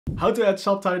How to add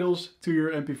subtitles to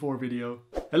your MP4 video.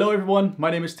 Hello everyone,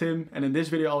 my name is Tim and in this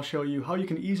video I'll show you how you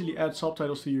can easily add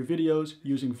subtitles to your videos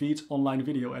using Veed's online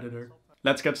video editor.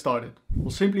 Let's get started.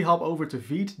 We'll simply hop over to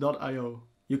veed.io.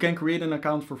 You can create an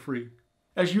account for free.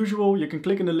 As usual, you can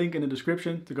click on the link in the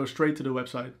description to go straight to the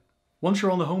website. Once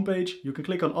you're on the homepage, you can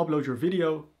click on upload your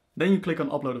video, then you click on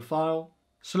upload a file,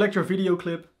 select your video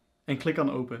clip and click on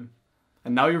open.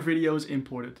 And now your video is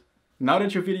imported. Now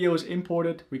that your video is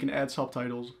imported, we can add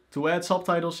subtitles. To add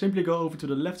subtitles, simply go over to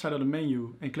the left side of the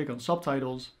menu and click on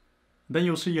Subtitles. Then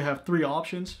you'll see you have three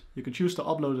options. You can choose to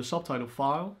upload a subtitle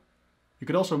file. You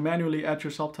could also manually add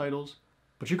your subtitles,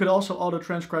 but you could also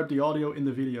auto-transcribe the audio in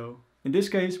the video. In this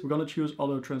case, we're going to choose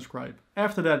auto-transcribe.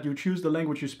 After that, you choose the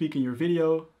language you speak in your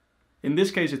video. In this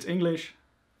case, it's English.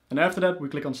 And after that, we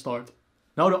click on Start.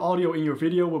 Now the audio in your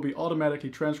video will be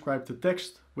automatically transcribed to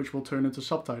text, which will turn into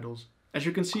subtitles. As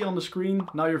you can see on the screen,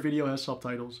 now your video has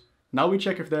subtitles. Now we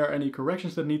check if there are any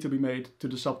corrections that need to be made to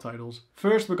the subtitles.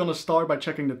 First, we're going to start by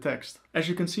checking the text. As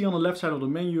you can see on the left side of the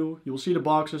menu, you'll see the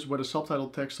boxes where the subtitle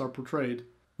texts are portrayed.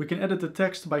 We can edit the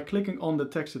text by clicking on the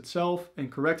text itself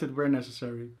and correct it where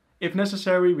necessary. If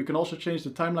necessary, we can also change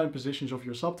the timeline positions of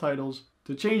your subtitles.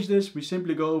 To change this, we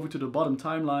simply go over to the bottom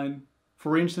timeline.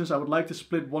 For instance, I would like to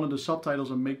split one of the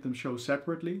subtitles and make them show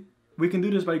separately. We can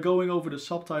do this by going over the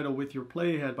subtitle with your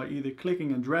playhead by either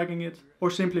clicking and dragging it,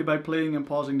 or simply by playing and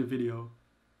pausing the video.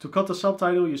 To cut the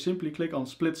subtitle, you simply click on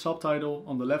Split Subtitle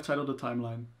on the left side of the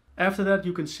timeline. After that,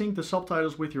 you can sync the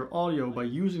subtitles with your audio by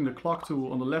using the clock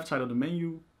tool on the left side of the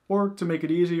menu, or to make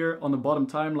it easier, on the bottom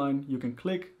timeline, you can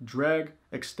click, drag,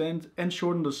 extend and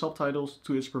shorten the subtitles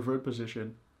to its preferred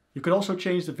position. You could also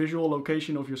change the visual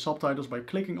location of your subtitles by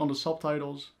clicking on the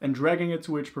subtitles and dragging it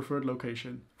to its preferred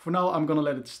location. For now, I'm gonna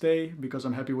let it stay because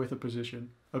I'm happy with the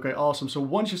position. Okay, awesome. So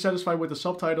once you're satisfied with the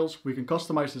subtitles, we can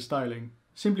customize the styling.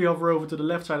 Simply hover over to the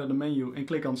left side of the menu and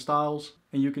click on Styles,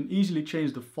 and you can easily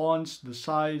change the fonts, the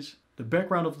size, the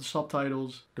background of the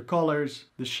subtitles, the colors,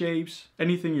 the shapes,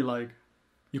 anything you like.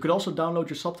 You could also download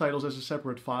your subtitles as a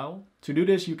separate file. To do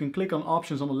this, you can click on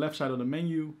Options on the left side of the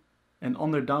menu, and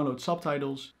under Download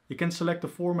Subtitles, you can select the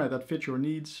format that fits your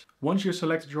needs. Once you've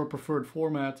selected your preferred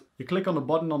format, you click on the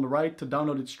button on the right to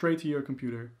download it straight to your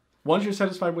computer. Once you're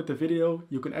satisfied with the video,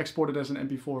 you can export it as an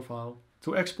MP4 file.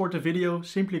 To export the video,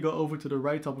 simply go over to the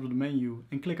right top of the menu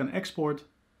and click on Export.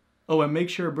 Oh, and make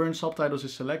sure Burn Subtitles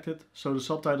is selected, so the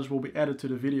subtitles will be added to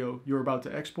the video you're about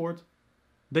to export.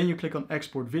 Then you click on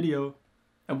Export Video.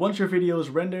 And once your video is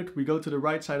rendered, we go to the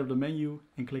right side of the menu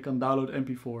and click on Download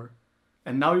MP4.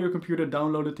 And now your computer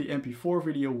downloaded the MP4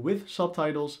 video with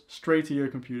subtitles straight to your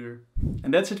computer.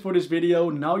 And that's it for this video.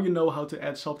 Now you know how to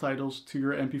add subtitles to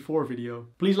your MP4 video.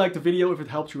 Please like the video if it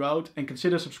helped you out and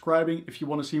consider subscribing if you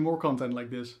want to see more content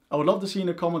like this. I would love to see in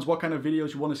the comments what kind of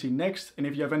videos you want to see next, and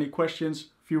if you have any questions,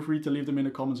 feel free to leave them in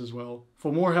the comments as well.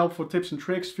 For more helpful tips and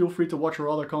tricks, feel free to watch our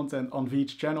other content on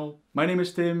Veed's channel. My name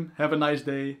is Tim, have a nice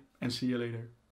day and see you later.